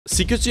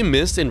Secrets you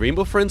missed in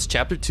Rainbow Friends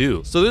Chapter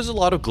 2. So there's a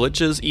lot of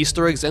glitches,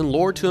 Easter eggs, and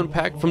lore to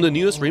unpack from the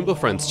newest Rainbow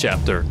Friends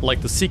chapter,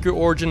 like the secret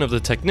origin of the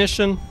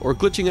technician, or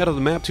glitching out of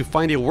the map to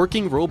find a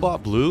working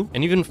robot Blue,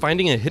 and even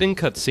finding a hidden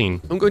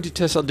cutscene. I'm going to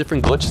test out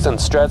different glitches and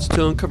strats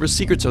to uncover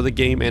secrets of the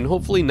game and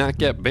hopefully not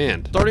get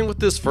banned. Starting with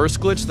this first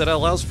glitch that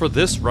allows for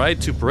this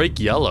ride to break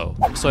yellow.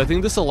 So I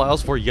think this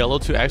allows for yellow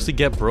to actually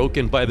get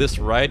broken by this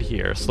ride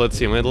here. So let's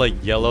see, I'm gonna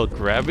let yellow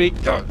grab me.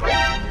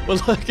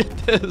 But look at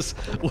this.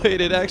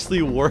 Wait, it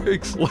actually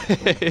works.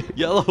 Wait,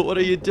 yellow, what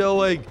are you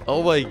doing?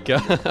 Oh my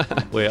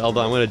god. Wait, hold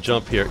on, I'm gonna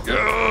jump here.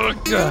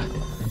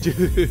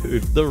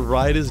 Dude, the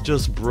ride is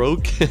just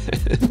broken.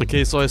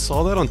 Okay, so I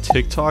saw that on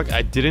TikTok.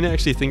 I didn't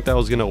actually think that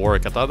was gonna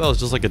work. I thought that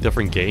was just like a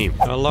different game.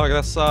 Oh look,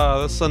 that's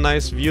a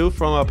nice view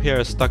from up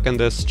here, stuck in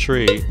this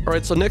tree. All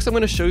right, so next I'm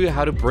gonna show you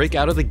how to break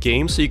out of the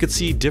game so you could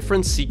see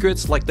different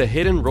secrets like the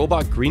hidden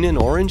robot green and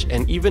orange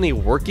and even a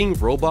working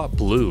robot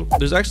blue.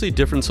 There's actually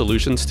different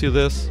solutions to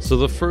this. So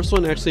the first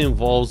one actually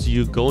involves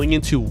you going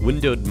into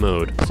windowed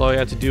mode. So all you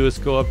have to do is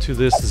go up to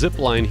this zip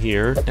line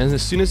here, and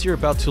as soon as you're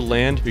about to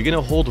land, you're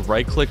gonna hold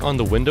right click on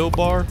the window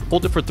bar,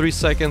 hold it for 3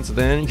 seconds,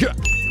 then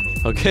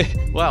okay,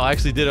 wow, I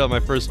actually did it on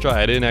my first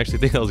try. I didn't actually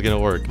think that was gonna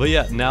work. But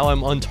yeah, now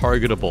I'm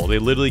untargetable. They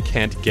literally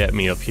can't get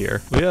me up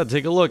here. But yeah,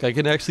 take a look. I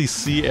can actually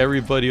see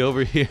everybody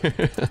over here.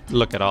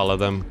 Look at all of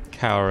them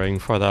cowering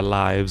for their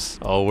lives.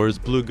 Oh, where's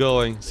Blue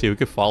going? See, we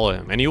could follow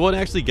him and he won't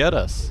actually get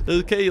us.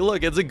 Okay,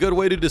 look, it's a good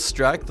way to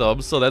distract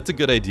them, so that's a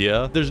good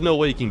idea. There's no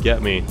way he can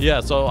get me.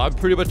 Yeah, so I'm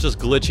pretty much just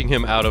glitching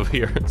him out of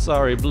here.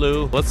 Sorry,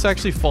 Blue. Let's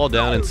actually fall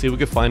down and see if we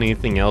can find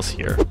anything else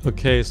here.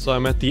 Okay, so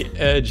I'm at the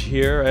edge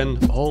here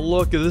and oh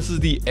look, this is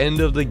the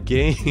end of the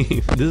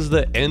game. This is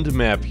the end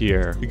map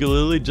here. We can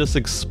literally just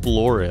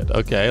explore it.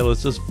 Okay,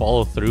 let's just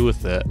follow through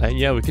with it. And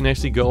yeah, we can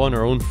actually go on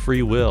our own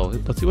free will.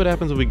 Let's see what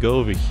happens when we go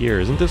over here.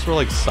 Isn't this where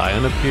like Scion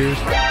appears?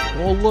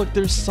 Oh look,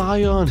 there's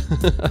Scion.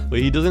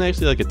 Wait, he doesn't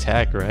actually like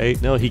attack, right?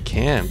 No, he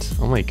can't.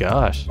 Oh my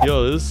gosh.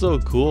 Yo, this is so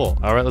cool.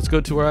 All right, let's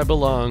go to where I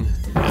belong.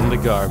 In the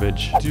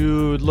garbage.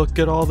 Dude, look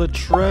at all the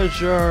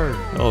treasure.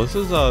 Oh, this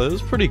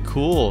is pretty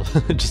cool.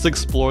 Just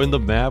exploring the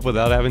map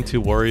without having to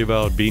worry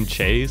about being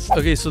chased.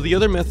 Okay, so the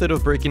other method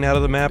of breaking out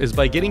of the map is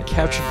by getting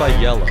captured by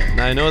yellow.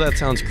 Now, I know that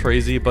sounds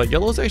crazy, but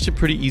yellow is actually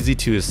pretty easy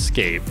to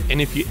escape.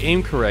 And if you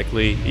aim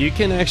correctly, you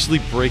can actually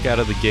break out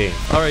of the game.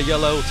 All right,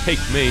 yellow, take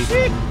me.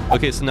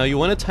 Okay, so now you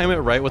want to time it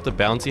right with the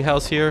bouncy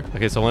house here.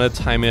 Okay, so I want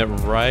to time it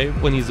right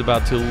when he's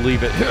about to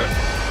leave it.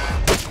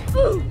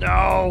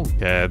 No.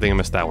 Okay, I think I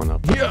messed that one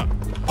up. Yeah.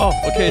 Oh,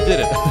 okay, I did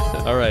it.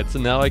 All right, so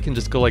now I can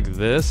just go like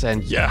this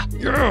and yeah.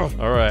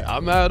 All right,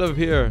 I'm out of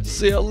here.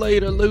 See you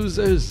later,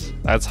 losers.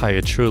 That's how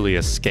you truly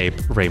escape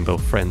Rainbow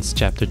Friends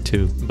Chapter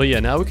 2. But yeah,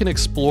 now we can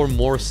explore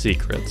more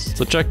secrets.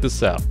 So check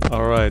this out.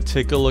 All right,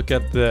 take a look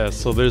at this.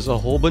 So there's a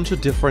whole bunch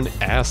of different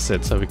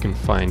assets that we can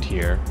find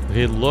here.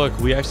 Okay, look,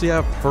 we actually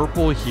have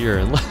purple here.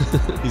 And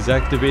he's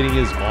activating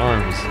his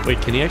arms.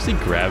 Wait, can he actually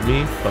grab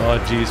me?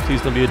 Oh, geez,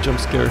 please don't be a jump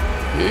scare.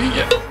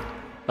 Yeah.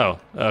 Oh,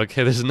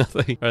 okay, there's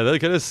nothing. All right, that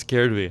kind of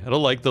scared me. I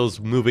don't like those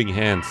moving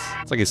hands.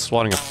 It's like he's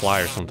swatting a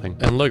fly or something.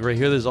 And look, right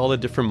here, there's all the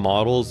different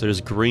models. There's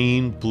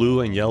green,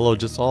 blue, and yellow,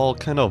 just all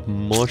kind of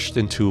mushed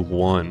into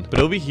one. But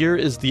over here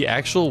is the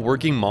actual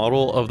working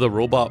model of the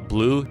robot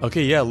Blue.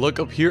 Okay, yeah, look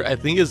up here. I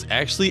think it's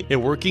actually a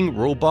working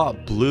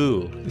robot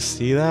Blue. You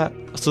see that?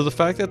 So the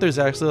fact that there's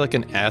actually like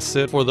an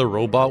asset for the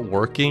robot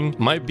working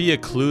might be a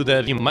clue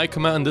that he might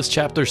come out in this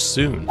chapter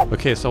soon.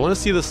 Okay, so I want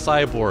to see the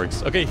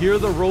cyborgs. Okay, here are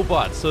the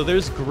robots. So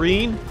there's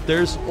green,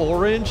 there's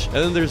orange, and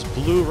then there's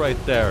blue right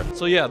there.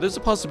 So yeah, there's a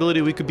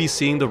possibility we could be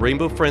seeing the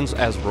Rainbow Friends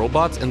as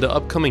robots in the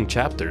upcoming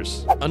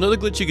chapters. Another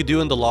glitch you could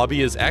do in the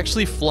lobby is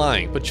actually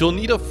flying, but you'll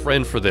need a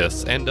friend for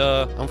this. And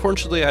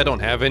unfortunately, I don't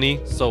have any.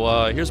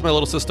 So here's my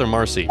little sister,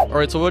 Marcy. All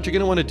right, so what you're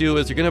going to want to do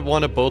is you're going to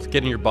want to both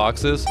get in your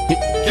boxes.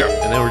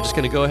 And then we're just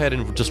going to go ahead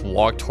and just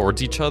walk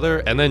towards each other,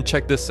 and then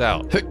check this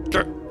out.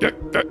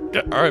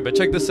 All right, but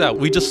check this out.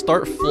 We just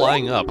start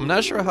flying up. I'm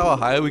not sure how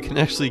high we can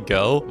actually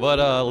go,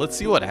 but let's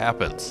see what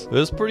happens.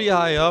 It's pretty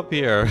high up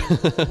here.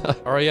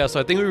 All right, yeah, so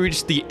I think we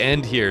reached the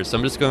end here, so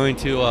I'm just going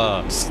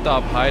to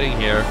stop hiding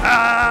here.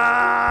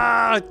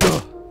 Ah!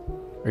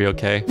 Are you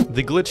okay?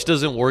 The glitch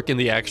doesn't work in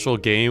the actual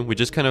game. We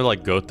just kind of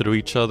like go through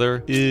each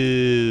other.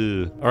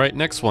 Ew. All right,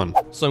 next one.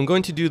 So I'm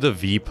going to do the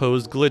V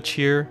pose glitch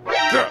here.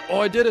 Oh,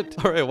 I did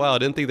it. All right, wow, I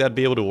didn't think that'd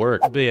be able to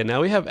work. But yeah,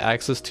 now we have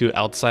access to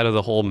outside of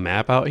the whole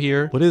map out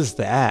here. What is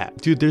that?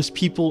 Dude, there's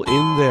people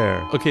in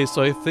there. Okay,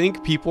 so I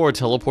think people are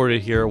teleported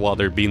here while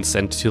they're being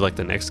sent to like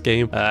the next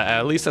game.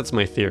 At least that's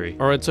my theory.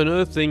 All right, so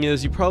another thing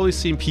is you've probably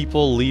seen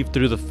people leave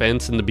through the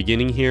fence in the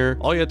beginning here.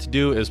 All you have to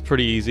do is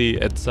pretty easy.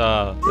 It's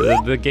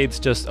the gate's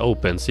just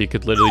open, so you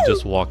could literally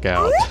just walk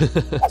out.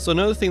 So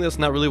another thing that's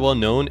not really well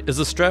known is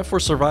the strat for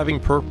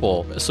surviving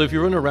purple. So if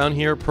you run around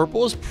here,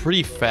 purple is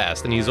pretty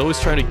fast and he's always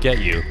trying to get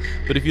you.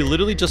 But if you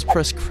literally just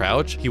press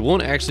crouch, he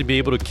won't actually be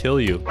able to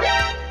kill you.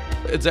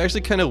 it's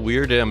actually kind of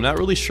weird, and I'm not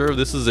really sure if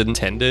this is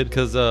intended,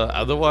 because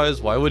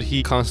otherwise, why would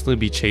he constantly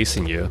be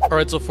chasing you?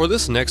 Alright, so for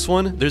this next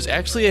one, there's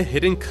actually a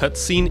hidden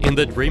cutscene in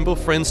the Rainbow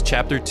Friends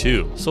Chapter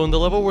 2. So in the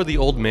level where the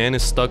old man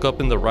is stuck up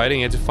in the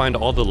writing and to find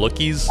all the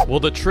lookies, well,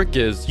 the trick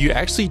is you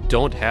actually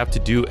don't have to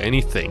do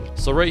anything.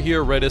 So right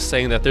here, Red is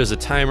saying that there's a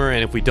timer,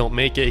 and if we don't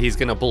make it, he's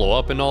gonna blow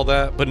up and all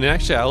that. But in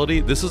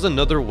actuality, this is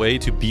another way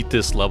to beat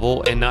this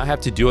level and not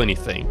have to do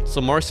anything.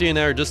 So Marcy and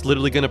I are just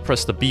literally gonna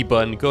press the B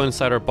button, go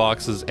inside our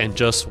boxes, and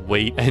just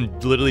wait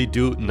and literally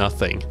do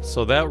nothing.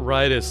 So that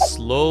ride is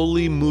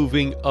slowly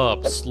moving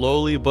up,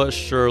 slowly but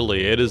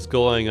surely. It is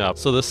going up.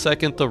 So the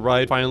second the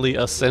ride finally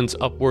ascends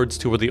upwards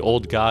to where the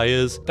old guy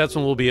is, that's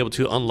when we'll be able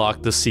to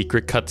unlock the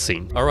secret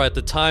cutscene. Alright,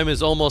 the time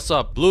is almost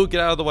up. Blue, get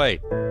out of the way.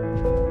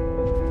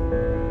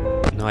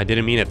 No, I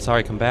didn't mean it.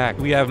 Sorry, come back.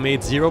 We have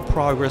made 0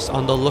 progress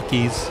on the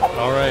lookies.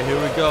 Alright,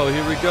 here we go,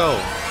 here we go.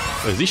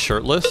 Wait, is he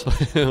shirtless?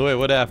 Wait,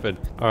 what happened?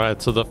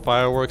 Alright, so the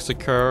fireworks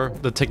occur.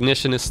 The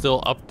technician is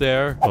still up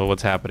there. Oh,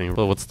 what's happening?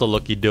 Well, what's the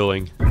lookie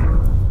doing?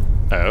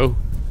 Oh?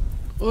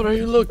 What are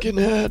you looking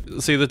at?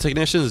 See, the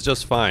technician is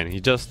just fine. He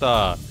just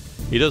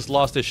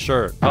lost his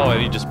shirt. Oh,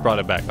 and he just brought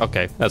it back.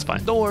 Okay, that's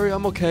fine. Don't worry,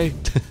 I'm okay.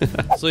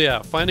 So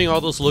yeah, finding all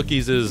those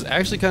lookies is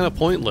actually kind of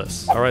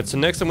pointless. Alright, so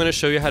next I'm going to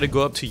show you how to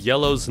go up to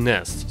Yellow's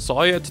nest. So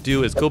all you have to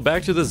do is go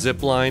back to the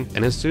zip line,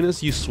 and as soon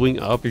as you swing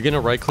up, you're going to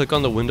right click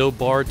on the window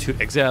bar to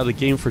exit out of the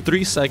game for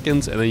 3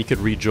 seconds, and then you could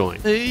rejoin.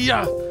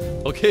 Yeah.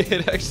 Okay,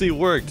 it actually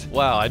worked.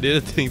 Wow, I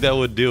didn't think that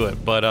would do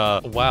it, but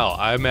wow,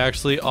 I'm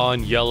actually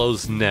on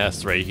Yellow's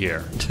nest right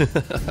here.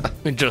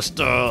 let me just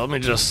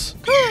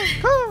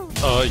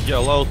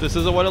Yellow, this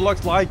isn't what it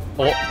looks like.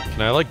 Oh,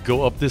 can I like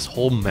go up this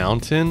whole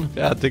mountain?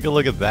 Yeah, take a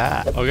look at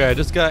that. Okay, I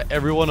just got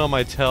everyone on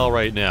my tail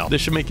right now.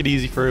 This should make it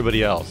easy for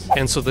everybody else.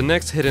 And so the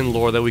next hidden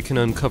lore that we can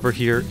uncover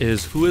here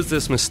is, who is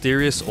this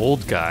mysterious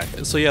old guy?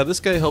 So yeah, this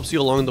guy helps you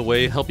along the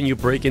way, helping you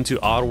break into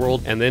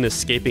Oddworld and then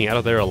escaping out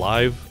of there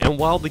alive. And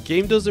while the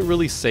game doesn't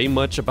really say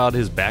much about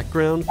his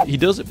background, he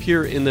does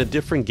appear in a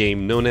different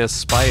game known as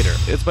Spider.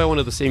 It's by one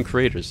of the same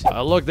creators.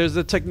 Look, there's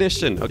the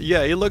technician.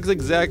 Yeah, he looks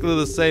exactly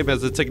the same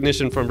as the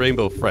technician from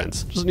Rainbow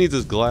Friends. Just needs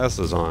his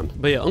glasses on.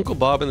 But yeah, Uncle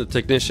Bob and the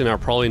technician are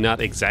probably not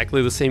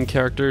exactly the same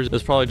characters.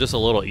 There's probably just a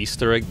little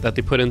Easter egg that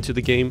they put into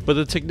the game. But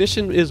the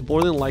technician is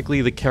more than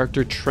likely the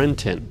character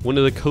Trenton, one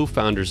of the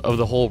co-founders of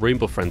the whole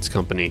Rainbow Friends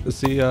company.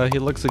 See, he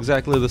looks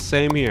exactly the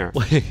same here.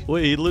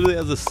 Wait, he literally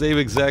has the same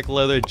exact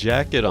leather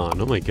jacket on.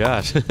 Oh my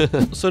gosh.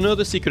 So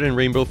another secret in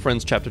Rainbow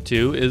Friends Chapter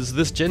 2 is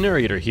this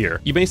generator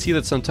here. You may see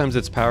that sometimes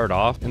it's powered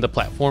off and the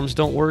platforms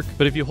don't work,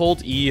 but if you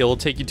hold E, it will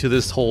take you to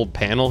this whole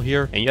panel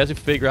here, and you have to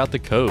figure out the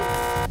code.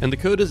 And the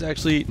code is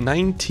actually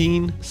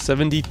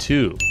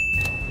 1972.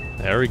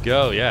 There we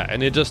go, yeah,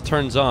 and it just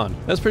turns on.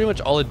 That's pretty much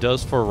all it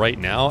does for right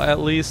now, at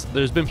least.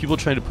 There's been people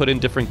trying to put in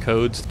different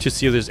codes to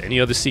see if there's any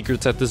other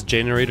secrets that this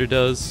generator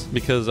does,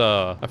 because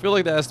I feel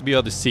like that has to be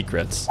other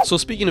secrets. So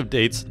speaking of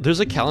dates, there's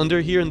a calendar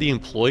here in the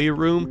employee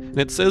room, and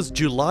it says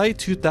July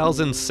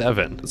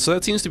 2007. So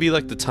that seems to be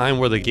like the time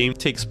where the game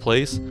takes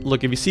place.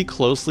 Look, if you see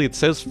closely, it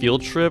says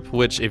field trip,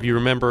 which if you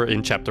remember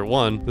in Chapter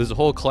 1, there's a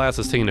whole class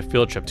that's taking a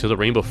field trip to the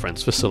Rainbow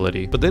Friends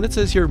facility. But then it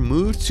says here,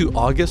 moved to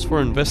August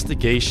for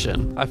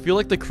investigation. I feel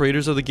like the creators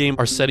of the game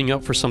are setting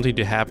up for something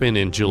to happen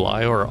in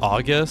July or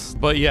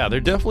August. But yeah, they're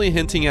definitely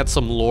hinting at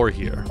some lore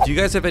here. Do you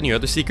guys have any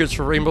other secrets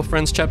for Rainbow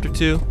Friends Chapter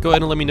 2? Go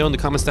ahead and let me know in the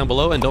comments down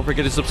below, and don't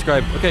forget to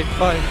subscribe. Okay,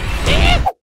 bye.